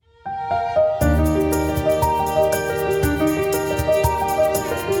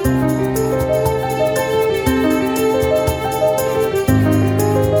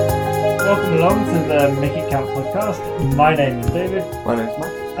the Make It Count podcast. My name is David. My name's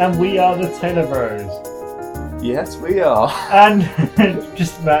Matt. And we are the Taylor Bros. Yes, we are. And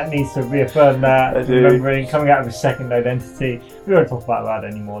just Matt needs to reaffirm that, remembering coming out of his second identity. We won't talk about that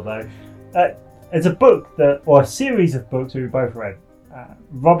anymore, though. It's a book or a series of books we both read.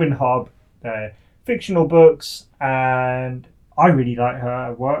 Robin Hobb, fictional books, and I really like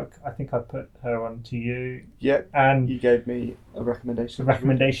her work. I think I put her on to you. Yeah, and you gave me a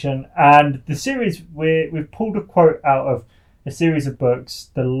recommendation. And the series, we've pulled a quote out of a series of books,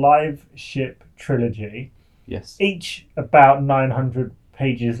 the Live Ship Trilogy. Yes. Each about 900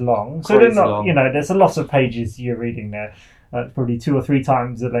 pages long. So they're not, long. There's a lot of pages you're reading there. Probably 2 or 3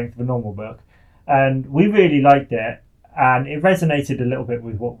 times the length of a normal book. And we really liked it. And it resonated a little bit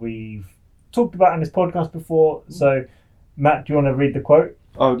with what we've talked about in this podcast before. So, Matt, do you want to read the quote?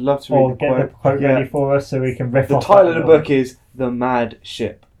 I would love to read the quote. Or get the quote ready for us so we can riff off. The title of the book is The Mad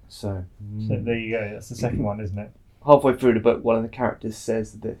Ship. So there you go. That's the second one, isn't it? Halfway through the book, one of the characters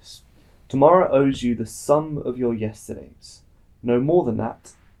says this: "Tomorrow owes you the sum of your yesterdays. No more than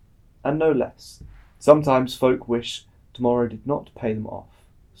that, and no less. Sometimes folk wish tomorrow did not pay them off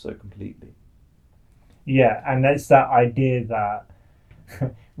so completely." Yeah, and it's that idea that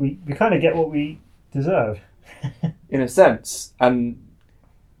we kind of get what we deserve. In a sense. And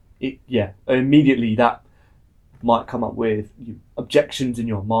immediately that might come up with objections in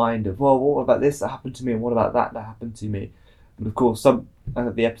your mind of, well, what about this that happened to me, and what about that happened to me? And of course, some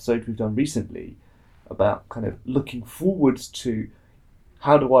the episode we've done recently about kind of looking forwards to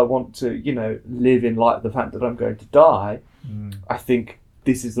how do I want to, live in light of the fact that I'm going to die. I think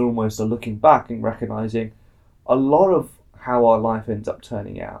this is almost a looking back and recognising a lot of how our life ends up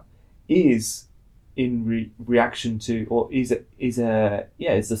turning out is in reaction to, or is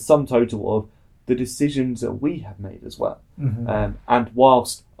the sum total of the decisions that we have made as well. Mm-hmm. And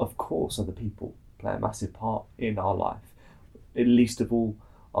whilst, of course, other people play a massive part in our life, at least of all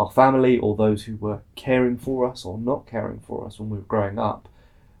our family or those who were caring for us or not caring for us when we were growing up,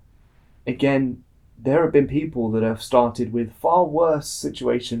 again, there have been people that have started with far worse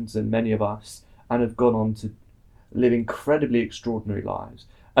situations than many of us and have gone on to live incredibly extraordinary lives.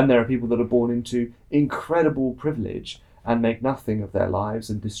 And there are people that are born into incredible privilege and make nothing of their lives,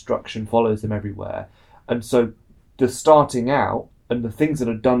 and destruction follows them everywhere. And so the starting out and the things that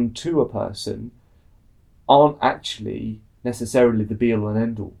are done to a person aren't actually necessarily the be-all and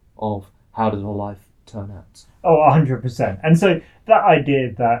end-all of how does our life turn out. Oh, 100%. And so that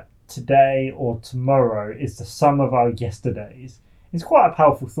idea that today or tomorrow is the sum of our yesterdays is quite a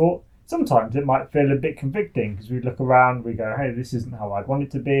powerful thought. Sometimes it might feel a bit convicting because we look around, we go, hey, this isn't how I'd want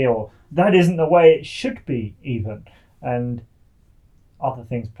it to be, or that isn't the way it should be even. And other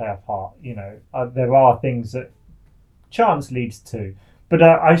things play a part, there are things that chance leads to. But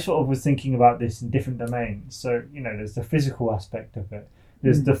I sort of was thinking about this in different domains. So, there's the physical aspect of it.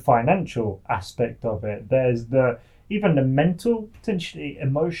 There's the financial aspect of it. There's even the mental, potentially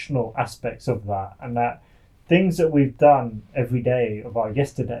emotional aspects of that. And that things that we've done every day of our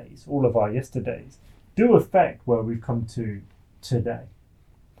yesterdays, all of our yesterdays, do affect where we've come to today.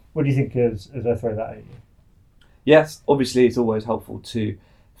 What do you think as I throw that at you? Yes, obviously it's always helpful to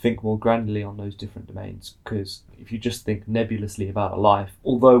think more grandly on those different domains, because if you just think nebulously about a life,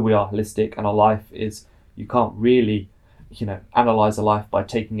 although we are holistic and our life is, you can't really, analyse a life by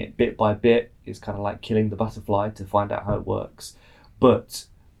taking it bit by bit. It's kind of like killing the butterfly to find out how it works. But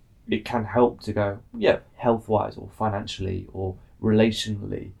it can help to go, health-wise or financially or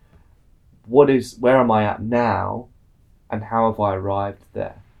relationally, where am I at now and how have I arrived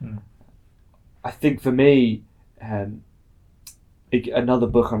there? I think for me, another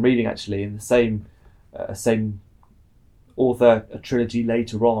book I'm reading actually in the same author, a trilogy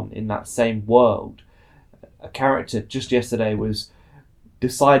later on in that same world, a character just yesterday was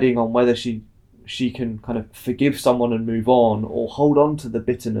deciding on whether she can kind of forgive someone and move on, or hold on to the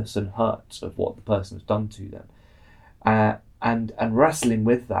bitterness and hurt of what the person has done to them, and wrestling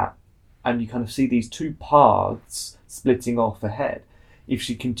with that. And you kind of see these two paths splitting off ahead. If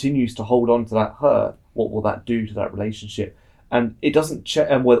she continues to hold on to that hurt, what will that do to that relationship? And it doesn't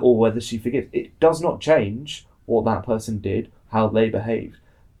or whether she forgives. It does not change what that person did, how they behaved,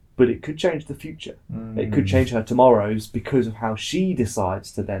 but it could change the future. It could change her tomorrows because of how she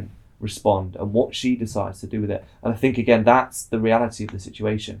decides to then respond and what she decides to do with it. And I think, again, that's the reality of the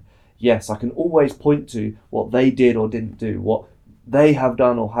situation. Yes, I can always point to what they did or didn't do, what they have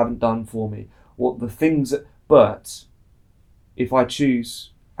done or haven't done for me, what the things but if I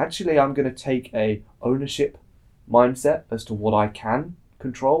choose, actually I'm going to take a ownership mindset as to what I can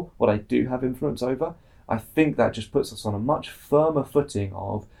control, what I do have influence over, I think that just puts us on a much firmer footing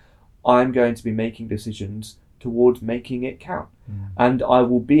of I'm going to be making decisions towards making it count. And I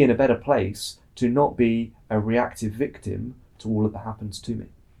will be in a better place to not be a reactive victim to all that happens to me.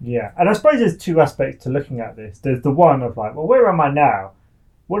 Yeah, and I suppose there's two aspects to looking at this. There's the one of like, well, where am I now?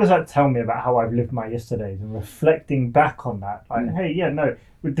 What does that tell me about how I've lived my yesterdays? And reflecting back on that, like, hey, yeah, no,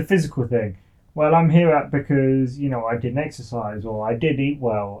 with the physical thing, well, I'm here because, I did an exercise or I did eat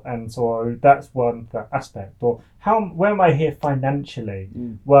well. And so that's one aspect. Or where am I here financially?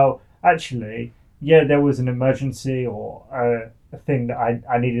 Well, actually, yeah, there was an emergency or a thing that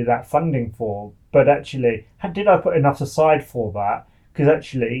I needed that funding for. But actually, did I put enough aside for that? Because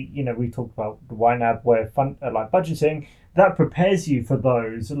actually, we talked about the YNAB way of budgeting. That prepares you for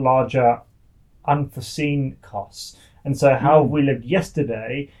those larger unforeseen costs. And so how we lived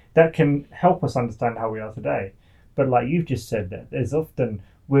yesterday, that can help us understand how we are today. But like you've just said, that there's often,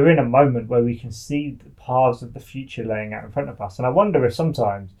 we're in a moment where we can see the paths of the future laying out in front of us. And I wonder if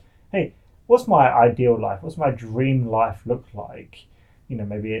sometimes, hey, what's my ideal life? What's my dream life look like?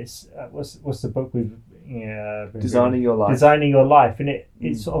 Maybe it's, what's the book we've... Designing Your Life. Designing Your Life. And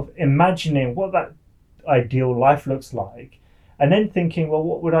it's sort of imagining what that ideal life looks like. And then thinking, well,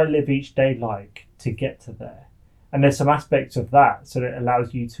 what would I live each day like to get to there? And there's some aspects of that, so that it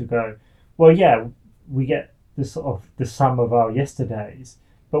allows you to go, well, yeah, we get the sort of the sum of our yesterdays,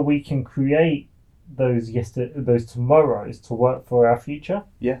 but we can create those tomorrows to work for our future.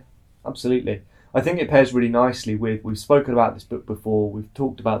 Yeah, absolutely. I think it pairs really nicely with, we've spoken about this book before, we've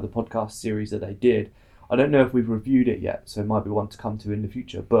talked about the podcast series that they did. I don't know if we've reviewed it yet, so it might be one to come to in the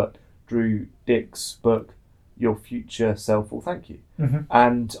future, but Drew Dick's book, Your Future Self Will Thank You.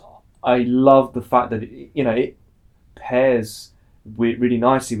 And I love the fact that it pairs really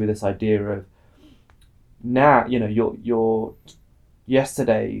nicely with this idea of now, your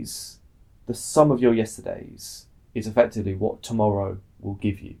yesterdays, the sum of your yesterdays is effectively what tomorrow will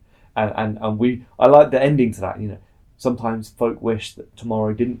give you. And I like the ending to that. Sometimes folk wish that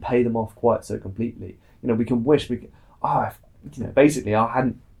tomorrow didn't pay them off quite so completely. We can wish basically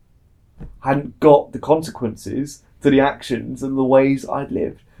I hadn't got the consequences to the actions and the ways I'd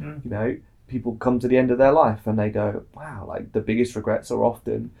lived. People come to the end of their life and they go, wow, like the biggest regrets are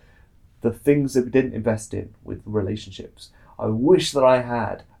often the things that we didn't invest in with relationships. I wish that I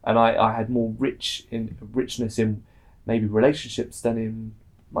had, and I had more richness in maybe relationships than in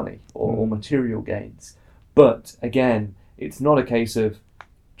money or material gains. But again, it's not a case of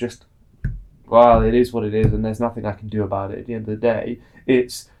just, well, it is what it is and there's nothing I can do about it at the end of the day.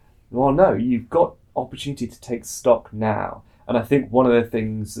 It's, well, no, you've got opportunity to take stock now. And I think one of the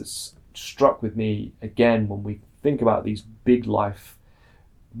things that's struck with me again when we think about these big life,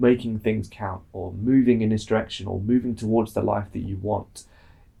 making things count or moving in this direction or moving towards the life that you want,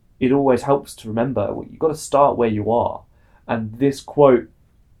 it always helps to remember, well, you've got to start where you are. And this quote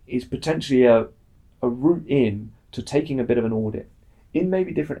is potentially a route in to taking a bit of an audit in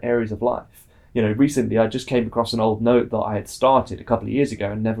maybe different areas of life. Recently I just came across an old note that I had started a couple of years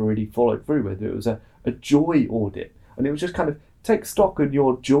ago and never really followed through with. It was a joy audit, and it was just kind of take stock on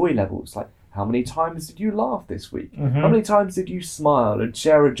your joy levels. Like, how many times did you laugh this week? How many times did you smile and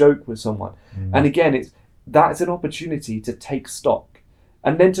share a joke with someone? And again, that's an opportunity to take stock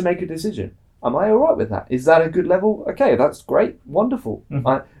and then to make a decision. Am I all right with that? Is that a good level? Okay, that's great, wonderful.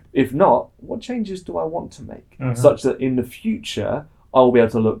 If not, what changes do I want to make such that in the future I'll be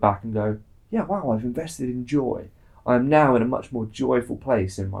able to look back and go, yeah, wow, I've invested in joy. I'm now in a much more joyful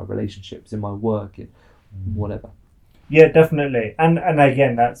place in my relationships, in my work, in whatever. Yeah, definitely. And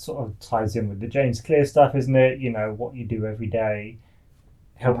again, that sort of ties in with the James Clear stuff, isn't it? What you do every day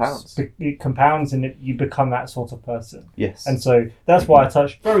helps. It compounds and you become that sort of person. Yes. And so that's why I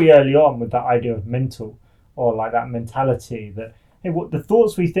touched very early on with that idea of mental, or like that mentality that, hey, what the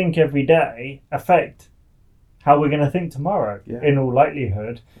thoughts we think every day affect how we're going to think tomorrow, in all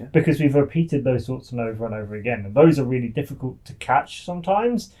likelihood, because we've repeated those thoughts over and over again. And those are really difficult to catch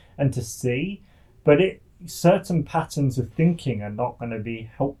sometimes and to see, but certain patterns of thinking are not going to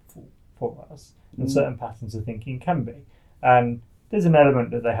be helpful for us, and certain patterns of thinking can be. And there's an element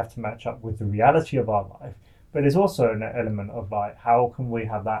that they have to match up with the reality of our life, but there's also an element of like, how can we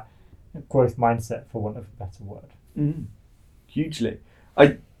have that growth mindset, for want of a better word? Hugely.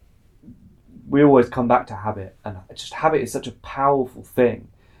 We always come back to habit, and just habit is such a powerful thing.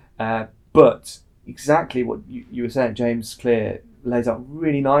 But exactly what you were saying, James Clear lays out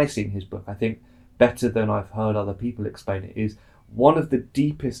really nicely in his book, I think better than I've heard other people explain it, is one of the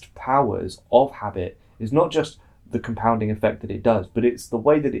deepest powers of habit is not just the compounding effect that it does, but it's the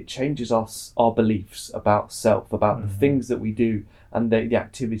way that it changes our beliefs about self, about the things that we do and the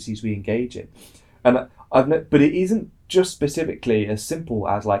activities we engage in. And but it isn't just specifically as simple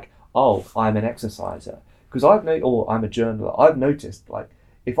as like, oh, I'm an exerciser. Because or I'm a journaler. I've noticed, like,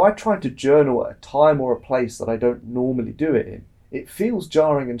 if I try to journal at a time or a place that I don't normally do it in, it feels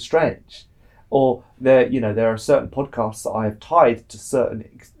jarring and strange. Or there are certain podcasts that I have tied to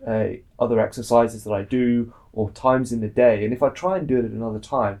certain other exercises that I do or times in the day. And if I try and do it at another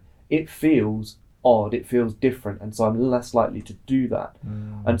time, it feels odd, it feels different. And so I'm less likely to do that.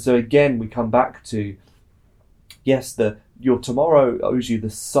 And so again, we come back to, yes, your tomorrow owes you the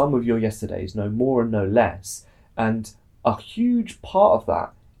sum of your yesterdays, no more and no less. And a huge part of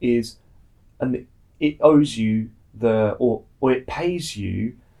that is, and it owes you or it pays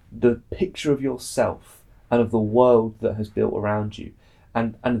you the picture of yourself and of the world that has built around you.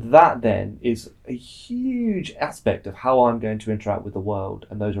 And that then is a huge aspect of how I'm going to interact with the world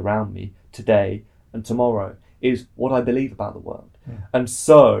and those around me today and tomorrow, is what I believe about the world. And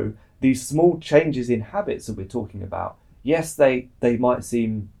so these small changes in habits that we're talking about, yes, they might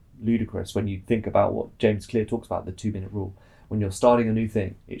seem ludicrous when you think about what James Clear talks about, the 2-minute rule. When you're starting a new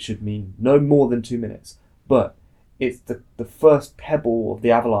thing, it should mean no more than 2 minutes. But it's the first pebble of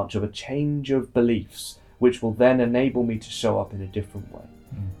the avalanche of a change of beliefs, which will then enable me to show up in a different way.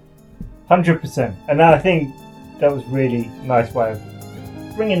 100%. And I think that was really nice way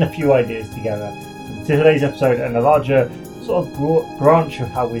of bringing a few ideas together from today's episode and a larger sort of branch of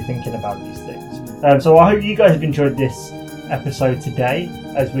how we're thinking about these things. So I hope you guys have enjoyed this episode today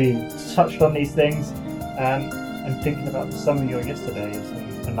as we touched on these things and thinking about some of your yesterdays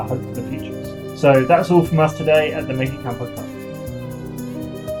and the hope for the futures. So that's all from us today at the Make It Count podcast.